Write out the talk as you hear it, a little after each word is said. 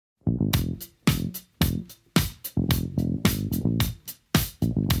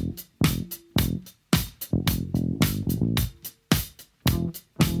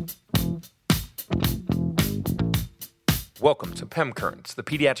Welcome to PEM Currents, the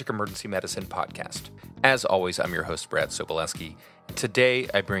Pediatric Emergency Medicine podcast. As always, I'm your host, Brad Sobolewski, and today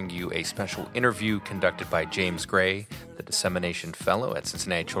I bring you a special interview conducted by James Gray, the Dissemination Fellow at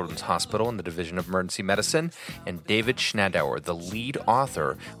Cincinnati Children's Hospital in the Division of Emergency Medicine, and David Schnadauer, the lead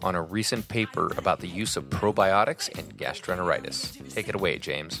author on a recent paper about the use of probiotics in gastroenteritis. Take it away,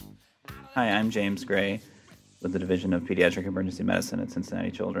 James. Hi, I'm James Gray with the Division of Pediatric Emergency Medicine at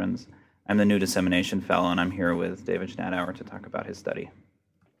Cincinnati Children's. I'm the new Dissemination Fellow, and I'm here with David Schnadauer to talk about his study.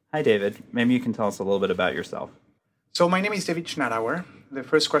 Hi, David. Maybe you can tell us a little bit about yourself. So my name is David Schnadauer. The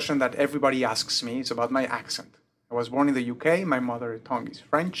first question that everybody asks me is about my accent. I was born in the UK, my mother tongue is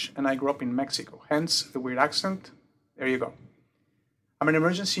French, and I grew up in Mexico, hence the weird accent. There you go. I'm an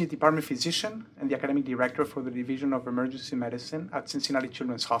emergency department physician and the academic director for the Division of Emergency Medicine at Cincinnati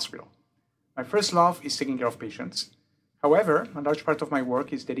Children's Hospital. My first love is taking care of patients. However, a large part of my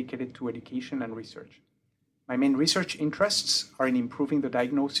work is dedicated to education and research. My main research interests are in improving the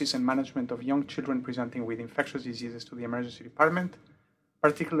diagnosis and management of young children presenting with infectious diseases to the emergency department,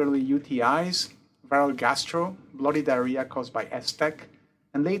 particularly UTIs, viral gastro, bloody diarrhea caused by STEC,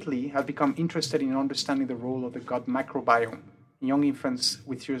 and lately I've become interested in understanding the role of the gut microbiome in young infants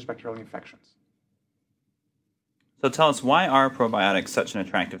with serious bacterial infections. So tell us, why are probiotics such an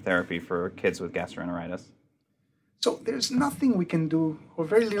attractive therapy for kids with gastroenteritis? So there's nothing we can do, or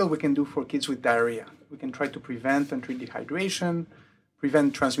very little we can do for kids with diarrhea. We can try to prevent and treat dehydration,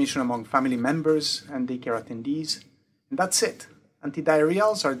 prevent transmission among family members and daycare attendees, and that's it.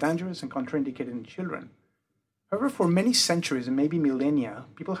 Antidiarrheals are dangerous and contraindicated in children. However, for many centuries and maybe millennia,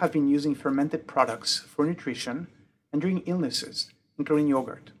 people have been using fermented products for nutrition and during illnesses, including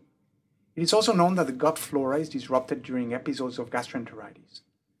yogurt. It is also known that the gut flora is disrupted during episodes of gastroenteritis.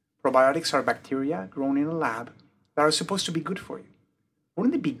 Probiotics are bacteria grown in a lab that are supposed to be good for you.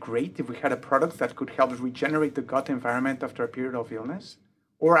 Wouldn't it be great if we had a product that could help regenerate the gut environment after a period of illness,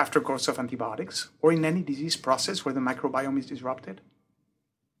 or after a course of antibiotics, or in any disease process where the microbiome is disrupted?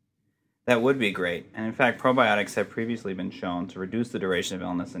 That would be great. And in fact, probiotics have previously been shown to reduce the duration of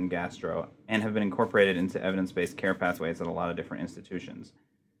illness in gastro and have been incorporated into evidence-based care pathways at a lot of different institutions.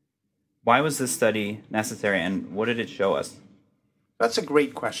 Why was this study necessary, and what did it show us? That's a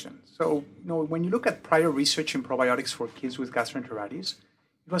great question. So, when you look at prior research in probiotics for kids with gastroenteritis,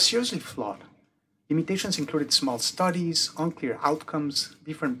 it was seriously flawed. Limitations included small studies, unclear outcomes,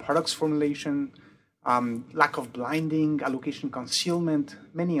 different products formulation, lack of blinding, allocation concealment,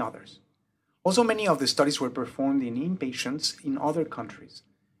 many others. Also, many of the studies were performed in inpatients in other countries,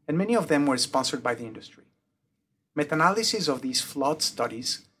 and many of them were sponsored by the industry. Meta-analysis of these flawed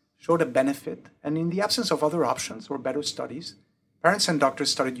studies showed a benefit, and in the absence of other options or better studies, parents and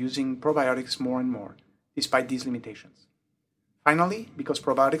doctors started using probiotics more and more, despite these limitations. Finally, because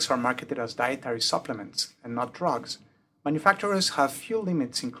probiotics are marketed as dietary supplements and not drugs, manufacturers have few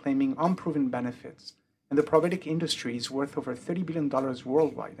limits in claiming unproven benefits, and the probiotic industry is worth over $30 billion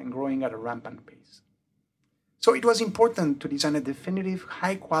worldwide and growing at a rampant pace. So it was important to design a definitive,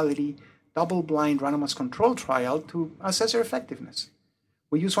 high-quality, double-blind randomized control trial to assess their effectiveness.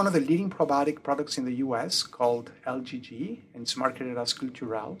 We use one of the leading probiotic products in the US called LGG, and it's marketed as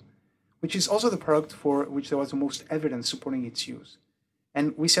Gluturel, which is also the product for which there was the most evidence supporting its use.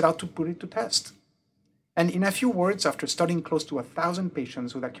 And we set out to put it to test. And in a few words, after studying close to 1,000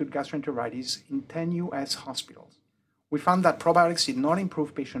 patients with acute gastroenteritis in 10 US hospitals, we found that probiotics did not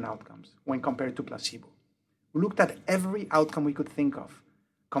improve patient outcomes when compared to placebo. We looked at every outcome we could think of: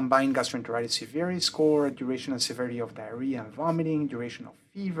 combined gastroenteritis severity score, duration and severity of diarrhea and vomiting, duration of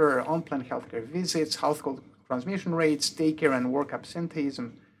fever, unplanned healthcare visits, household transmission rates, daycare and work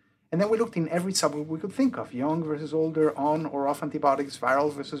absenteeism. And then we looked in every subgroup we could think of: young versus older, on or off antibiotics,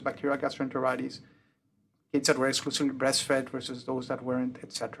 viral versus bacterial gastroenteritis, kids that were exclusively breastfed versus those that weren't,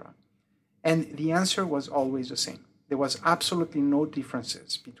 etc. And the answer was always the same. There was absolutely no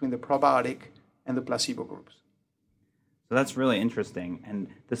differences between the probiotic and the placebo groups. So that's really interesting. And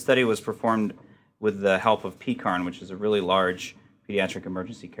the study was performed with the help of PECARN, which is a really large pediatric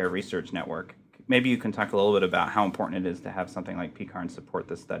emergency care research network. Maybe you can talk a little bit about how important it is to have something like PECARN support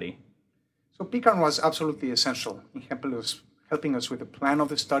this study. So PECARN was absolutely essential in helping us with the plan of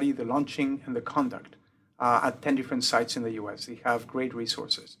the study, the launching, and the conduct at 10 different sites in the US. They have great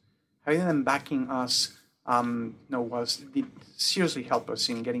resources. Having them backing us did seriously help us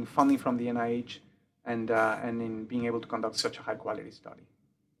in getting funding from the NIH and in being able to conduct such a high-quality study.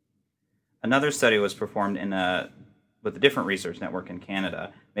 Another study was performed with a different research network in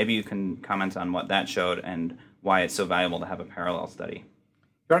Canada. Maybe you can comment on what that showed and why it's so valuable to have a parallel study.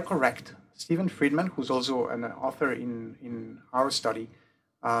 You are correct. Stephen Friedman, who's also an author in our study,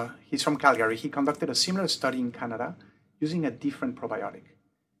 he's from Calgary. He conducted a similar study in Canada using a different probiotic,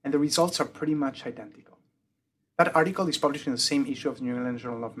 and the results are pretty much identical. That article is published in the same issue of the New England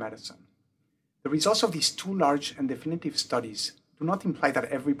Journal of Medicine. The results of these two large and definitive studies do not imply that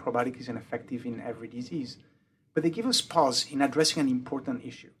every probiotic is ineffective in every disease, but they give us pause in addressing an important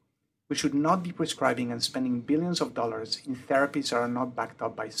issue. We should not be prescribing and spending billions of dollars in therapies that are not backed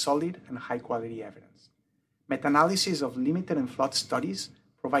up by solid and high-quality evidence. Meta-analyses of limited and flawed studies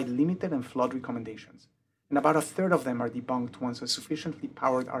provide limited and flawed recommendations, and about a third of them are debunked once a sufficiently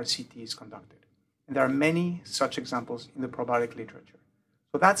powered RCT is conducted. And there are many such examples in the probiotic literature.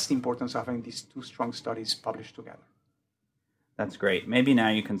 So that's the importance of having these two strong studies published together. That's great. Maybe now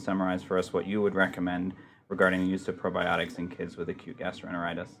you can summarize for us what you would recommend regarding the use of probiotics in kids with acute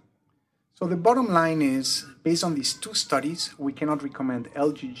gastroenteritis. So the bottom line is, based on these two studies, we cannot recommend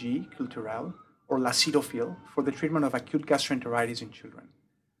LGG, Culturelle, or Lacidofil for the treatment of acute gastroenteritis in children.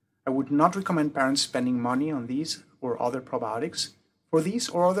 I would not recommend parents spending money on these or other probiotics for these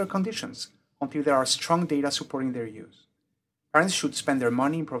or other conditions until there are strong data supporting their use. Parents should spend their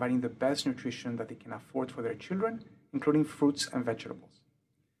money in providing the best nutrition that they can afford for their children, including fruits and vegetables.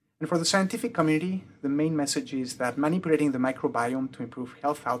 And for the scientific community, the main message is that manipulating the microbiome to improve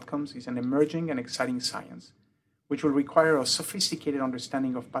health outcomes is an emerging and exciting science, which will require a sophisticated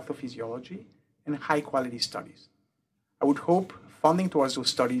understanding of pathophysiology and high-quality studies. I would hope funding towards those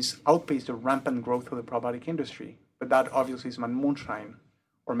studies outpace the rampant growth of the probiotic industry, but that obviously is my moonshine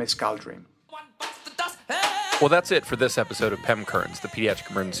or mezcal dream. Well, that's it for this episode of PEM Currents, the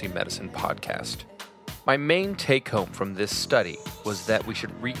Pediatric Emergency Medicine podcast. My main take-home from this study was that we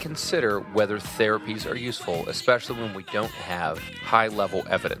should reconsider whether therapies are useful, especially when we don't have high-level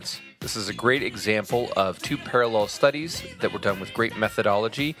evidence. This is a great example of two parallel studies that were done with great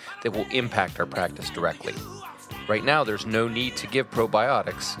methodology that will impact our practice directly. Right now, there's no need to give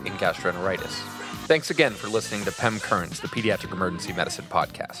probiotics in gastroenteritis. Thanks again for listening to PEM Currents, the Pediatric Emergency Medicine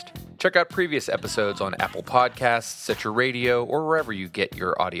podcast. Check out previous episodes on Apple Podcasts, Stitcher Radio, or wherever you get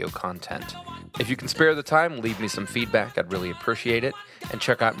your audio content. If you can spare the time, leave me some feedback. I'd really appreciate it. And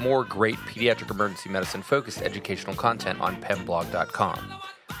check out more great pediatric emergency medicine-focused educational content on PEMblog.com.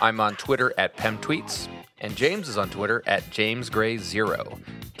 I'm on Twitter at PEMTweets, and James is on Twitter at JamesGray0.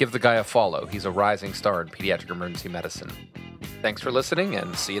 Give the guy a follow. He's a rising star in pediatric emergency medicine. Thanks for listening,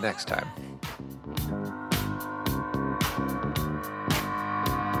 and see you next time.